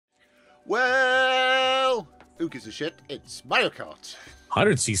Well, who gives a shit? It's Mario Kart.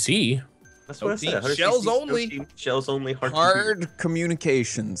 100cc. That's what I said. Shells only. Shells only. Hard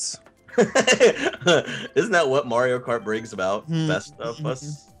communications. Isn't that what Mario Kart brings about? Best of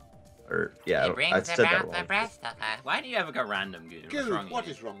us? Or yeah, I said that wrong. Why do you ever go random, Goon? Goon, what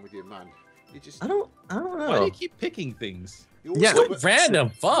is wrong with you, man? You just... I don't know. Why do you keep picking things? Yeah, random.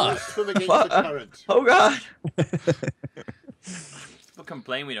 Fuck. Swim against the current. Oh god. People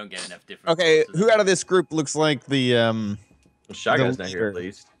complain we don't get enough different. Okay, courses. who out of this group looks like the Shy Guy's not leader. here at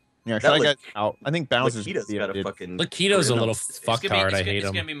least. Yeah, That Shy Guy's out. I think Bowser's Lakita's got a dude. fucking. Lakito's a little It's fucktard. I hate It's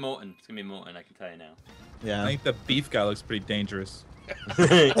him. gonna be Morton. It's gonna be Morton. I can tell you now. I Yeah. think the beef guy looks pretty dangerous.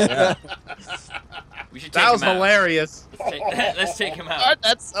 Yeah. We should take That was him out. hilarious. Let's take him out.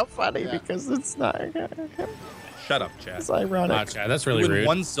 That's so funny because it's not. Shut up, Chad. It's ironic. Oh, Chad, that's really You win rude.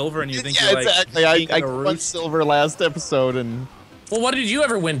 1 silver and you think Yeah, you're like exactly. king I of the won roost? silver last episode, and Well, what did you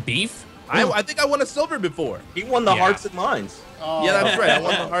ever win? Beef? I think I won a silver before. He won the Yeah. hearts and minds. Oh, Yeah, that's right. I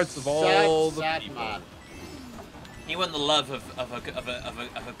won the hearts of all the sad people. man. He won the love of a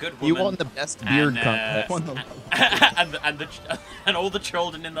good woman. you won the best beard and, contest. Won the- and all the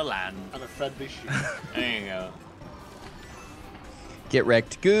children in the land. And a friendly sheep. There you go. Get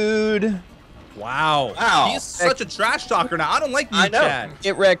wrecked, good. Wow. Wow. He's such a trash talker now. I don't like you, I know. Chad.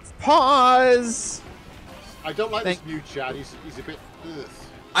 Get wrecked, pause. I don't like Thank- this new Chad. He's a bit... Ugh.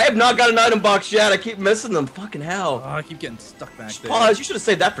 I have not got an item box yet. I keep missing them. Fucking hell. Oh, I keep getting stuck back there. Pause. You should have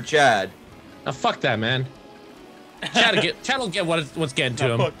saved that for Chad. Oh, fuck that, man. Chad will get what's getting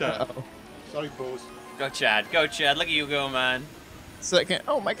to him. Fuck that. Sorry, boss. Go Chad. Go Chad. Look at you go, man. Second.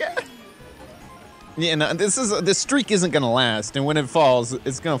 Oh my god. Yeah, no, this streak isn't gonna last, and when it falls,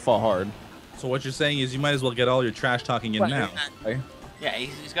 it's gonna fall hard. So what you're saying is you might as well get all your trash talking in now. Exactly. Yeah,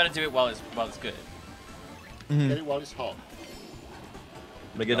 he's got to do it while it's good. Get it while it's hot.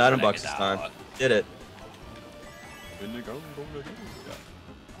 I'm gonna get an item box this time. Did it.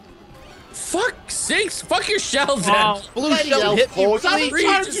 Fuck sakes! Fuck your shells, Oh, then. blue Bloody shell hell, hit you. boss. How many Please,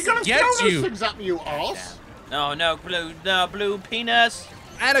 times just you gonna get throw you. those things at me, you arse? No, blue penis.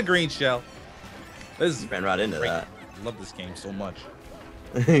 And a green shell. This is Ran right into great. that. I love this game so much.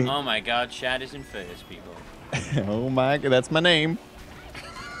 Oh my God, Chad is in first, people. Oh my god, that's my name.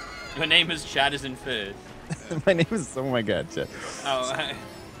 Your name is Chad is in first. My name is. Oh my god, shit. Oh,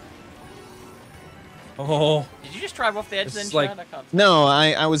 Oh, did you just drive off the edge It's then, like- Chad? I can't. No,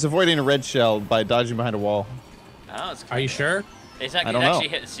 I was avoiding a red shell by dodging behind a wall. Oh, it's Are you sure? It's I actually, don't it know. actually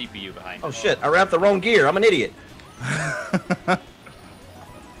hit the CPU behind. Oh it. shit! I wrapped the wrong gear. I'm an idiot.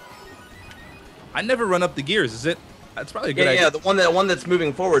 I never run up the gears. Is it? That's probably a good Yeah, idea. yeah. The one that's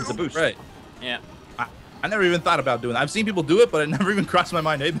moving forward is the boost. Right. Yeah. I never even thought about doing that. I've seen people do it, but it never even crossed my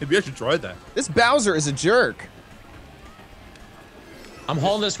mind. Hey, maybe I should try that. This Bowser is a jerk. I'm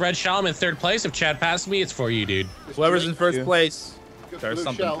holding this red shell. I'm in third place. If Chad passes me, it's for you, dude. Whoever's in first Yeah. place, Good there's blue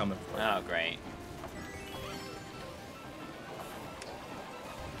something shell. coming. Oh, great.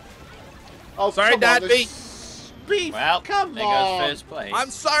 Oh, Sorry, come Dad, on, beef. this- Beef, Well, come there on. goes first place. I'm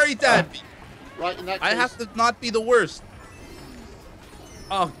sorry, Dad. Right, in that I case, have to not be the worst.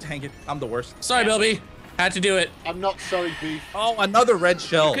 Oh, dang it. I'm the worst. Sorry, Bilby. Had to do it. I'm not sorry, Beef. Oh, another red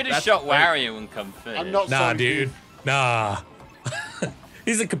shell. You could have That's shot right. Wario and come first. I'm not Nah, sorry, dude. Beef. Nah.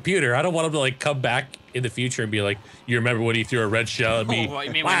 He's a computer. I don't want him to like come back in the future and be like, "You remember when he threw a red shell at me?" Oh, what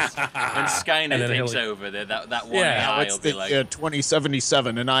you mean when Skynet And then he'll, takes like- over? That one Yeah, guy It's will be the like, year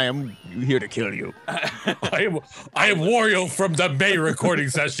 2077, and I am here to kill you. I am Wario from the May recording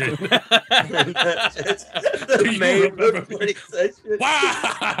session. The you main remember recording session.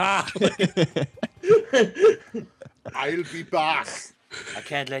 Wow! I'll be back. I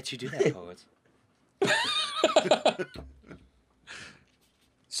can't let you do that, poet.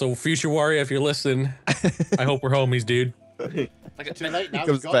 So, future Wario, if you're listening, I hope we're homies, dude. Look at Too late now. He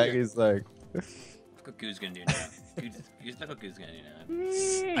comes he's got back, you. he's like, Look what Goo's gonna do now. Look what Goo's gonna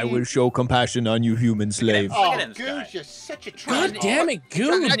do now. I will show compassion on you, human slave. Look at Oh, him, Sky. Goose, you're such a God tryhard. damn it, Goo!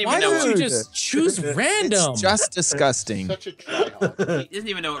 doesn't even Why know don't you what- just choose random? It's just disgusting. Such a tryhard. He doesn't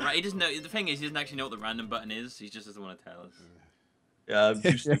even know what. He doesn't know. The thing is, he doesn't actually know what the random button is. He just doesn't want to tell us. Yeah, I'm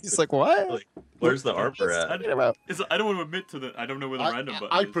too stupid. He's like, what? Like, where's the armor at? Talking about? I don't want to admit to that. I don't know where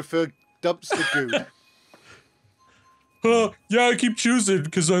I prefer dumpster Goo. Yeah, I keep choosing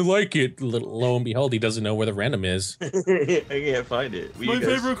because I like it. Lo and behold, he doesn't know where the random is. I can't find it. Will you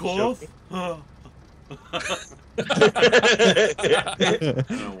guys show me? I don't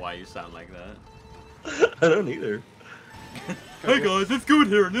know why you sound like that. I don't either. Hey guys, it's good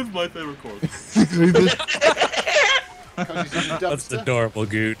here, and this is my favorite course. Because he's in the That's dumpster. adorable,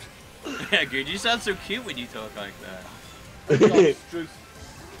 Good. Yeah, Good. You sound so cute when you talk like that. God's truth.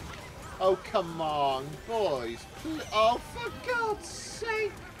 Oh, come on, boys. Oh, for God's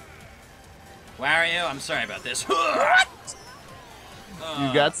sake. Wario, I'm sorry about this. You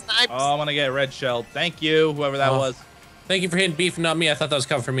got sniped. Oh, I'm gonna get red shell. Thank you, whoever that was. Thank you for hitting beef, not me. I thought that was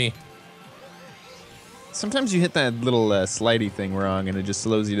coming from me. Sometimes you hit that little slidey thing wrong and it just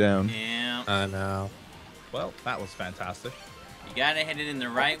slows you down. Yeah. I know. Well, that was fantastic. You gotta hit it in the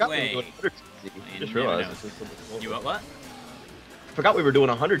right way. Just realized this. You what? I forgot we were doing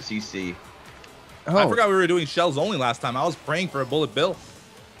 100 cc. Oh, I forgot we were doing shells only last time. I was praying for a bullet bill.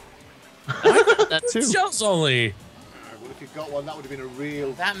 that too. Shells only. Well, if you got one, that would have been a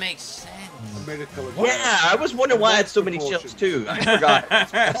real That makes sense. miracle. Of Yeah, I was wondering why I had so many shells too. I forgot.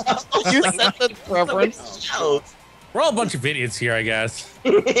 You said the preference. Shells. We're all a bunch of idiots here, I guess.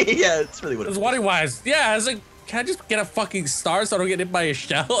 Yeah, it's really what I it was is. wondering why. Yeah, I was like, can I just get a fucking star so I don't get hit by a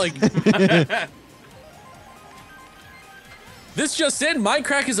shell? Like, this just in,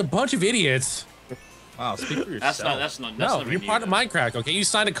 Mindcrack is a bunch of idiots. Wow, speak for yourself. That's not. No, you're part of Mindcrack, okay? You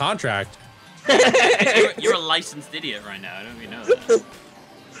signed a contract. You're a licensed idiot right now. I don't even know that.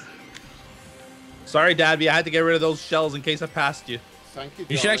 Sorry, Dadby, I had to get rid of those shells in case I passed you. Thank you,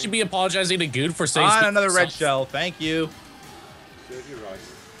 You should darling. actually be apologizing to Good for saying. Ah, another red shell. Thank you. Serve you right.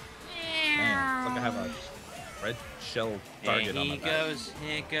 Man, it's like I have a red shell target on my back.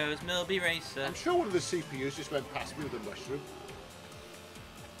 Here goes Milby Racer. I'm sure one of the CPUs just went past me with a mushroom.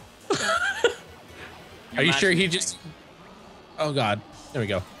 Are you sure he just? Oh God, there we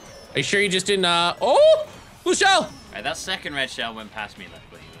go. Are you sure he just didn't? Oh, blue shell. Right, that second red shell went past me,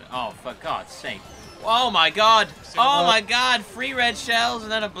 luckily. Oh, for God's sake! Oh my God! Oh my God! 3 red shells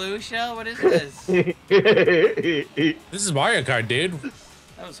and then a blue shell. What is this? This is Mario Kart, dude.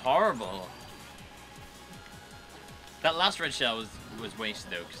 That was horrible. That last red shell was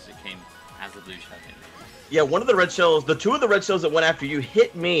wasted though, because it came as the blue shell hit me. Yeah, one of the red shells, the 2 of the red shells that went after you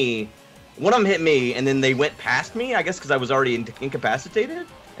hit me. One of them hit me, and then they went past me, I guess because I was already incapacitated,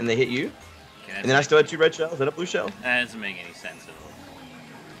 and they hit you. Okay, And then I still had 2 red shells and a blue shell. that doesn't make any sense at all.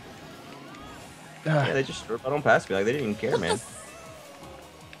 Yeah, they just straight on past me, like they didn't even care, man.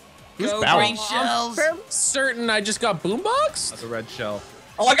 Who's Go bowing? green shells! I'm certain I just got boomboxed. That's a red shell.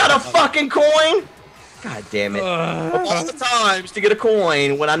 Oh, I got a fucking coin! God damn it. All the times to get a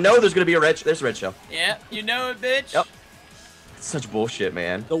coin when I know there's gonna be there's a red shell. Yeah, you know it, bitch. Yep. Such bullshit,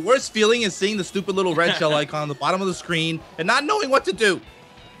 man. The worst feeling is seeing the stupid little red shell icon on the bottom of the screen and not knowing what to do.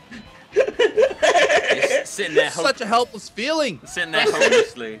 Just sitting there, Such a helpless feeling. sitting there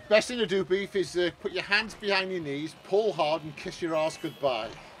hopelessly. Best thing to do, Beef, is put your hands behind your knees, pull hard, and kiss your ass goodbye.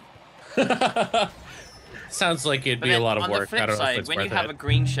 Sounds like it'd But be a then lot of on work. the flip I don't know if side, it's when you worth have it. a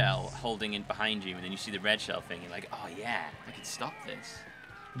green shell holding in behind you, and then you see the red shell thing, you're like, oh yeah, I can stop this.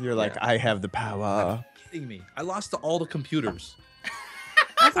 You're like, I have the power. Kidding me. I lost to all the computers.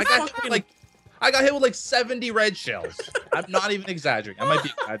 I got hit with like 70 red shells. I'm not even exaggerating. I might be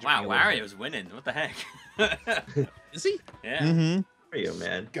exaggerating. Wow, a little bit. Wario's winning. What the heck? Is he? Yeah. Mm-hmm. Where are you,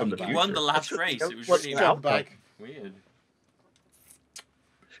 man? Come From back. He won future. the last race. It was What's really the Come outcome? back. weird.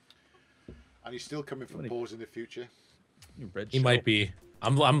 And he's still coming from pause in the future. You red He shell. might be.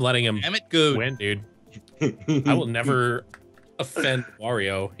 I'm letting him Damn it, good. win, dude. I will never offend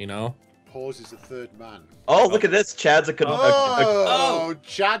Wario. You know. Pause is the third man. Oh, look at this. Chad's a Oh,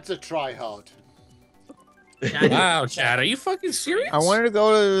 Chad's a tryhard. Wow, Chad, are you fucking serious? I wanted to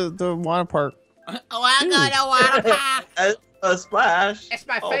go to the water park. Oh, I got a water park. a splash. It's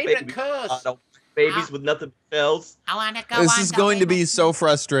my Oh, favorite baby. course. Babies with nothing but shells. I want to go. This is going to be so Oh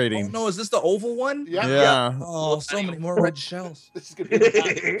frustrating. no, is this the oval one? Yeah. Yeah. Oh, so many more red shells. This is gonna be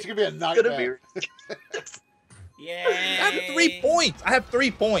it's gonna be a It's gonna nightmare. be. Yay! I have 3 points. I have 3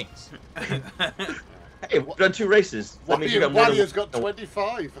 points. Hey, we've done 2 races. That means you got more than Wario's got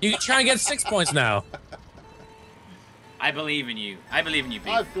 25. You can try and get 6 points now. I believe in you. I believe in you,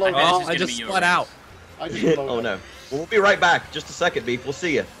 Beef. I've blown bet Oh, this is I gonna just be your split race. out. I just blown Oh up. no. We'll be right back. Just a second, Beef. We'll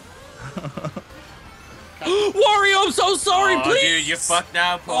see you. Wario, I'm so sorry, Oh, please. dude, you're fucked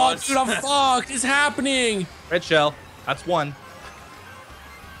now, Oh, pause. dude, I'm fucked. It's happening. Red shell. That's 1.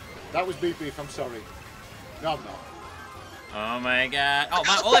 That was me, Beef. I'm sorry. No, I'm not. Oh my god. Oh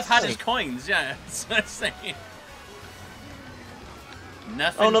man, all I've had is coins. Yeah, it's insane.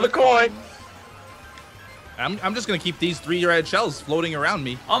 Nothing. Oh, another but coin. coins. I'm just gonna keep these 3 red shells floating around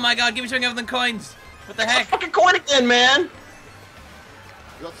me. Oh my god, give me something other than coins. What the heck? Fucking coin again, man.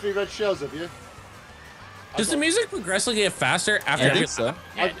 You got 3 red shells, have you? Does the music progressively get faster after? I every- think so.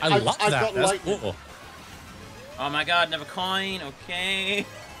 Yeah. I I've love got that. That's lightning. cool. Oh my god, another coin. Okay.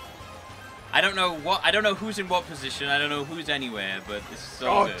 I don't know who's in what position. I don't know who's anywhere, but this is so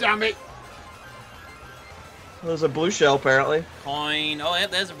Oh, good. damn it. There's a blue shell apparently. Coin. Oh, yeah,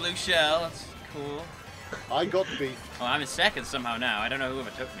 there's a blue shell. That's cool. I got beef. Oh, I'm in second somehow now. I don't know who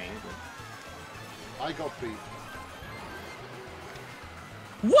overtook me. I got beef.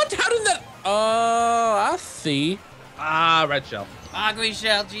 What? How did that? I see. Ah, red shell. Ah, green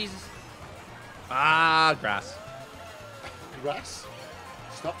shell, Jesus. Ah, grass. Grass?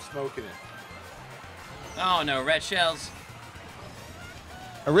 Stop smoking it. Oh no, red shells.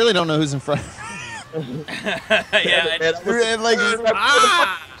 I really don't know who's in front. Yeah. Like,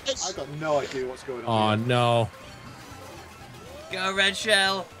 Ah! I got no idea what's going Oh on. no. Go red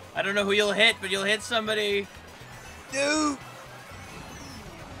shell. I don't know who you'll hit, but you'll hit somebody. dude.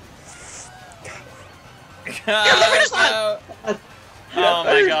 No. Oh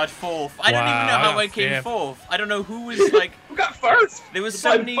my god, fourth. I don't even know Wow, how I came fifth. fourth. I don't know who was like. Who got first? There was It's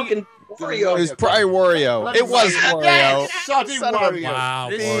so like many. fucking It Wario. was probably Wario. It was Wario. Yes! Soddy Son of a- Wario. Wow,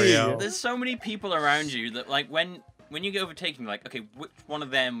 There's, Wario. there's so many people around you that like when you get overtaken, like okay, which one of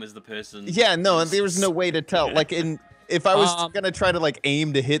them was the person? Yeah, no, and there was no way to tell. Like, if I was gonna try to like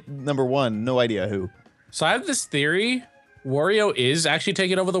aim to hit number one, no idea who. So I have this theory. Wario is actually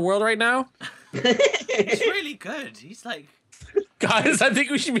taking over the world right now. He's really good. He's like. Guys, I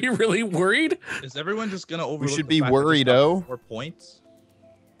think we should be really worried. Is everyone just gonna overlook should the be fact that I just worried, got oh. 4 points?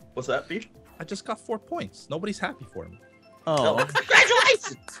 What's that, Beef? I just got 4 points. Nobody's happy for me. Oh,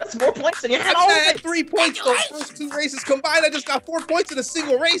 Congratulations! That's more points than you had. I had 3 points those first 2 races combined. I just got 4 points in a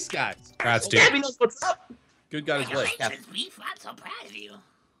single race, guys. Congrats, dude. Gabby knows what's up. Good got his way. Congratulations, Beef. I'm so proud of you.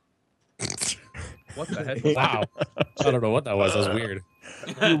 What the heck? Wow. I don't know what that was. That was weird.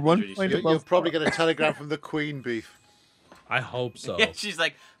 you're 1 Really point You're above. probably going to telegram from the Queen, Beef. I hope so. Yeah, she's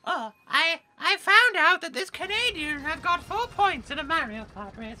like, oh, I found out that this Canadian had got 4 points in a Mario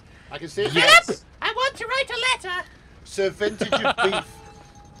Kart race. I can see it. Philip, I want to write a letter. Sir Vintage of Beef.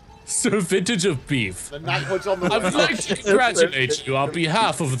 So vintage of beef. The knighthood's on the I would way. like to congratulate you on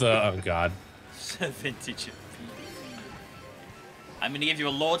behalf of the. Oh God. Vintage of I'm gonna give you a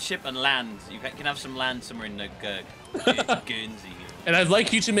lordship and land. You can have some land somewhere in the Guernsey. And I'd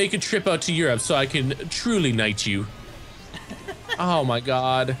like you to make a trip out to Europe so I can truly knight you. Oh my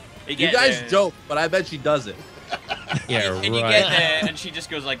God. You You guys joke, but I bet she does it. Yeah, and you get right. there, and she just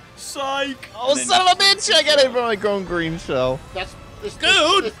goes like, "Psych!" Oh, and then- son of a bitch! I got it from my own green shell. That's this,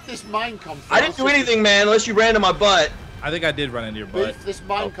 Dude! This Minecon thing. I didn't do anything, man, unless you ran to my butt. I think I did run into your butt. This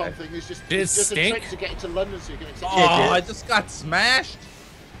Minecon Okay. thing is just, Did it it's just a stink? trick to get into London so you can accept Oh, it did. I just got smashed.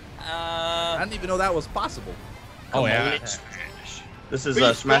 I didn't even know that was possible. Oh yeah. This is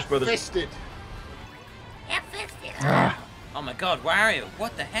Beef Smash got Brothers. fisted. Oh my God, Wario!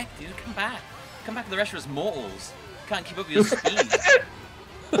 What the heck, dude? Come back! Come back to the rest of us mortals. Can't keep up with your speed.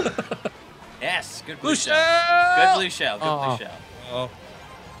 Yes, good blue Blue shell. shell! Good blue shell. Good Oh. blue shell. Oh,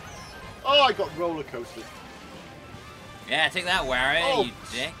 Oh, I got roller coasted. Yeah, take that, Wario, Oh, you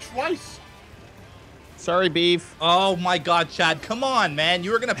dick. twice. Sorry, beef. oh my God, Chad! Come on, man!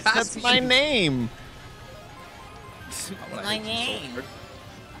 You were gonna pass That's me. my name. My name.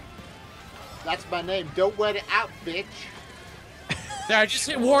 That's my name. Don't wear it out, bitch. There, I just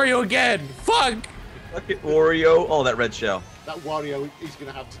hit Wario again. Fuck. Look at Wario. Oh, that red shell. That Wario, he's going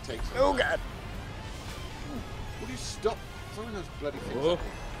to have to take some. Oh God. Will you stop throwing those bloody things Oh. at me?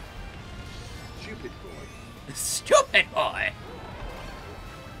 Stupid boy. Stupid boy.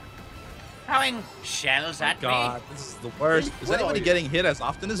 Throwing shells at God, this is the worst. Is Where are anybody you? getting hit as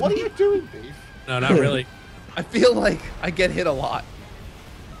often as What are me? you doing, Beef? No, not really. I feel like I get hit a lot.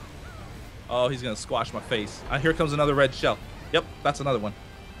 Oh, he's gonna squash my face. Here comes another red shell. Yep, that's another one.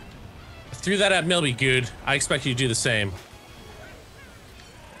 Threw that at Milby, good. I expect you to do the same.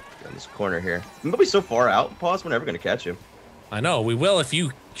 In this corner here. Nobody's so far out. Pause. We're never gonna catch him. I know, we will if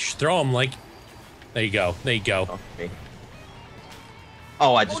you throw him like... There you go. There you go. Okay.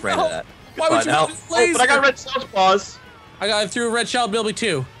 Oh, I just ran no. to that. Why would Goodbye you now. use Oh, but I got laser? red cells. Pause. I threw a red shell at Milby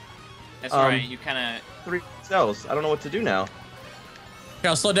too. That's Um, right, you kind of... 3 cells. I don't know what to do now. Here,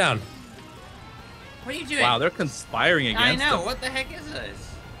 I'll slow down. What are you doing? Wow, they're conspiring against I know, him. what the heck is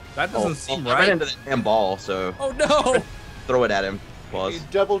this? That doesn't seem I ran right. into that damn ball, so Oh no! throw it at him. Pause. You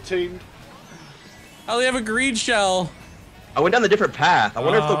double teamed. I only have a green shell. I went down the different path. I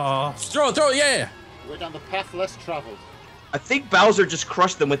wonder if the. Oh, Throw it, yeah. We're down the path less traveled. I think Bowser just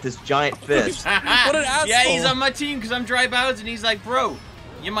crushed them with his giant fist. What an asshole. Yeah, he's on my team because I'm Dry Bowser, and he's like, bro,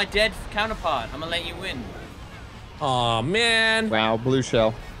 you're my dead counterpart. I'm gonna let you win. Aw, man. Wow, blue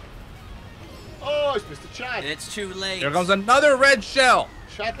shell. Oh, it's Mr. Chad. It's too late. here comes another red shell.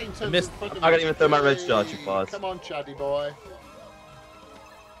 Chadlington's missed- in front of I me. gotta even throw my red shell at you, Pause. Come on, Chaddy boy.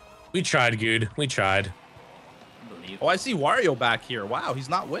 We tried, good. We tried. Oh, I see Wario back here. Wow, he's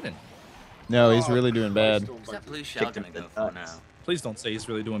not winning. No, he's really doing bad. What's that blue shell gonna go for now? Please don't say he's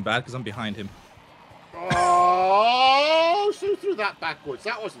really doing bad because I'm behind him. Oh, so threw that backwards.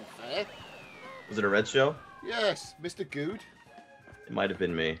 That wasn't fair. Was it a red shell? Yes, Mr. Good. It might have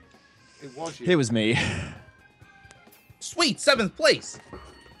been me. It was you. It was me. Sweet, 7th place.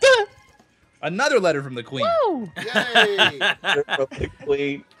 Another letter from the queen. Yay!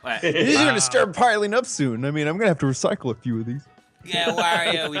 Wait. These are gonna start piling up soon. I mean, I'm gonna have to recycle a few of these. Yeah,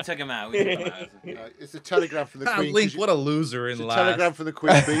 Wario, we took him out. We took him out. It's a telegram from the Queen. Link, what a loser in It's a last. telegram from the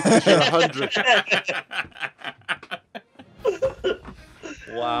Queen Bee. You're 100.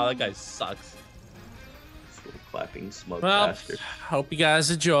 Wow, that guy sucks. This little clapping smug Well, bastard. hope you guys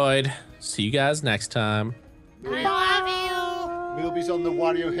enjoyed. See you guys next time. Milby's on the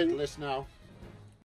Wario hit list now.